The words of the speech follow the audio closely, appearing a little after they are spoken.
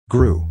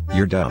Gru,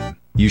 you're dumb.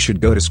 You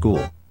should go to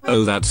school.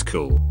 Oh, that's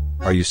cool.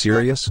 Are you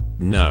serious?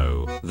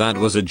 No, that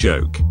was a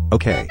joke.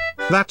 Okay.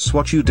 That's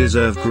what you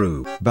deserve,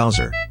 Gru.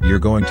 Bowser, you're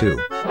going to.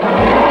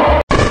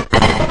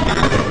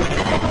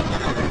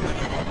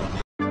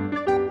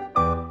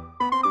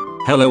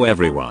 Hello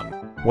everyone.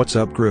 What's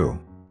up, Gru?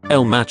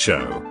 El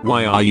Macho,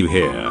 why are you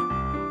here?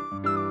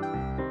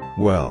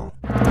 Well.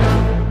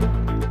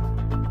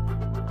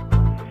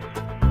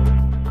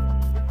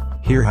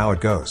 Here how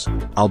it goes.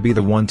 I'll be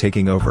the one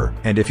taking over,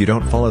 and if you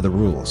don't follow the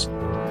rules.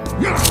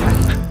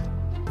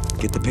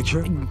 Get the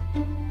picture?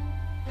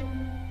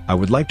 I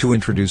would like to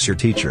introduce your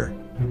teacher.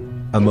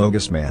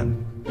 AMOGUS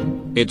Man.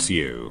 It's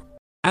you.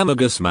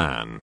 AMOGUS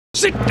Man.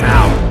 Sit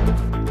down!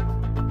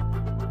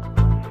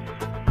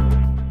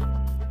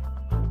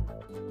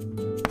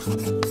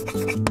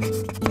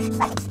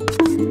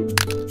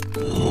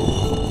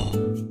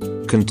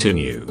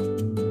 Continue.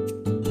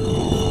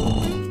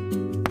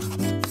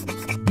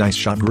 Nice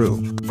shot, Gru.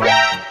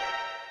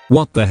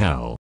 What the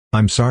hell?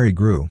 I'm sorry,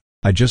 Gru.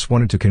 I just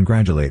wanted to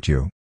congratulate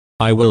you.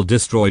 I will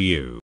destroy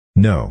you.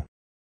 No.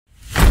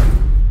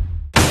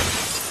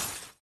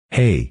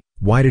 Hey,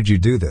 why did you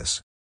do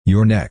this?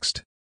 You're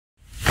next.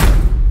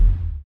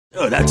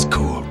 Oh, that's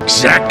cool.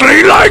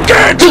 Exactly like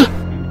it!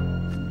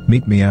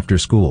 Meet me after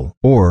school,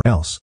 or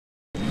else.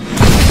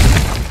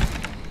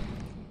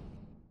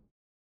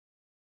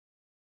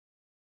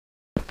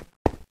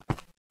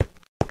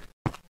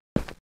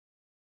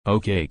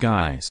 Okay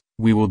guys,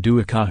 we will do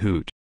a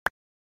Kahoot.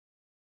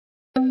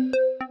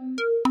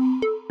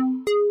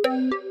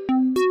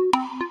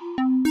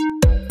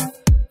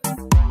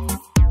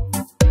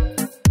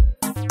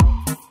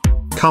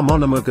 Come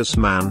on, AMOGUS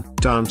Man,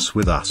 dance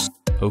with us.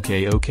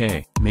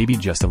 Okay, maybe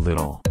just a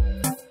little.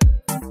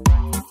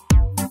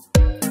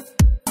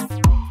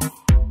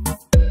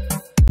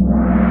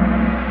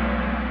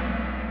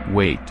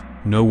 Wait,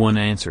 no one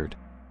answered.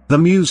 The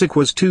music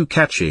was too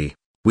catchy.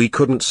 We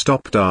couldn't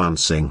stop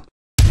dancing.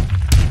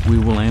 We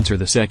will answer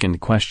the second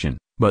question,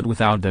 but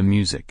without the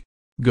music.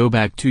 Go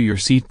back to your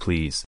seat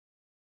please.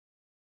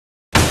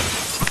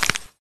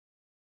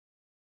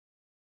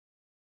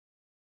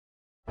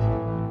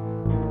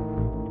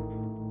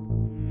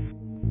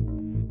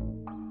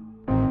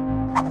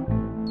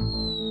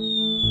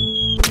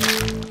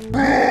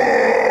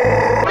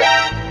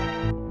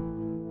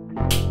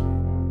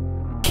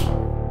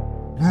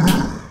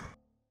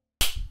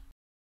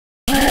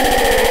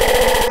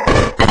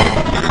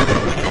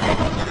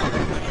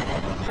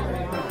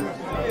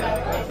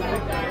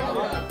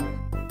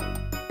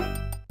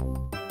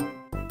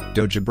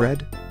 Doja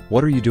bread?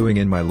 What are you doing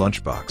in my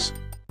lunchbox?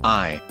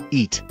 I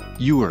eat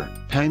your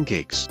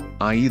pancakes.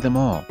 I eat them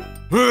all.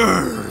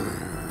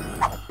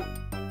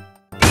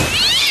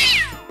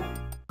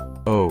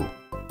 Oh,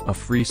 a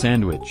free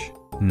sandwich.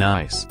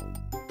 Nice.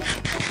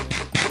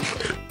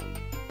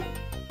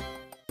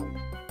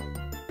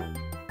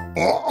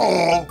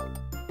 Uh-oh.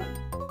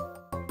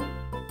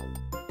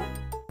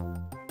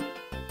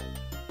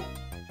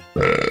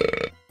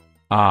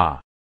 Ah,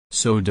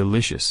 so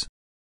delicious.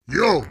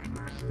 You.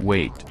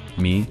 Wait,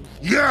 me?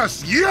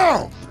 Yes,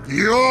 you.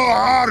 You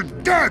are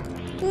dead.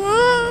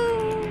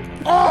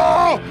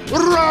 Oh,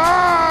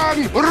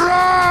 run,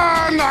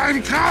 run!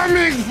 I'm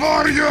coming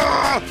for you.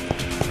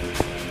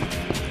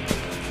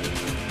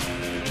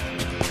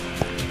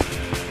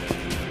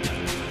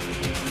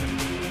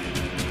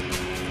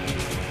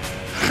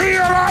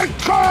 Here I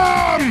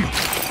come!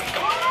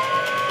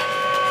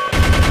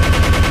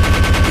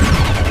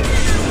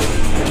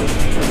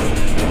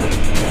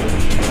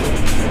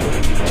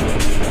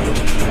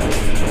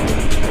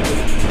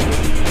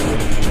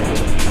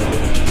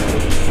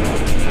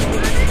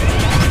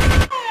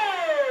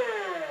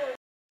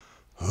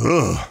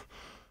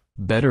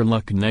 Better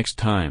luck next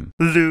time.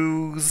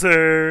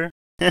 Loser.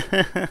 Yeah!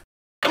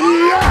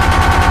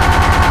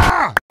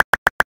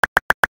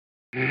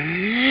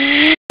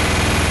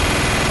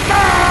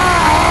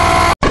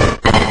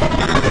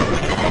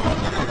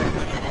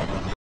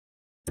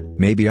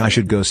 Maybe I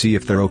should go see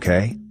if they're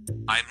okay?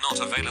 I'm not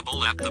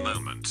available at the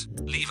moment.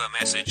 Leave a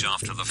message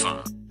after the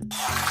phone.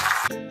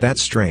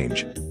 That's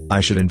strange. I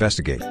should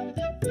investigate.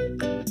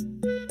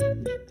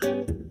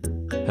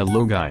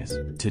 Hello guys,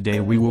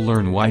 today we will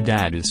learn why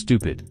dad is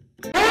stupid.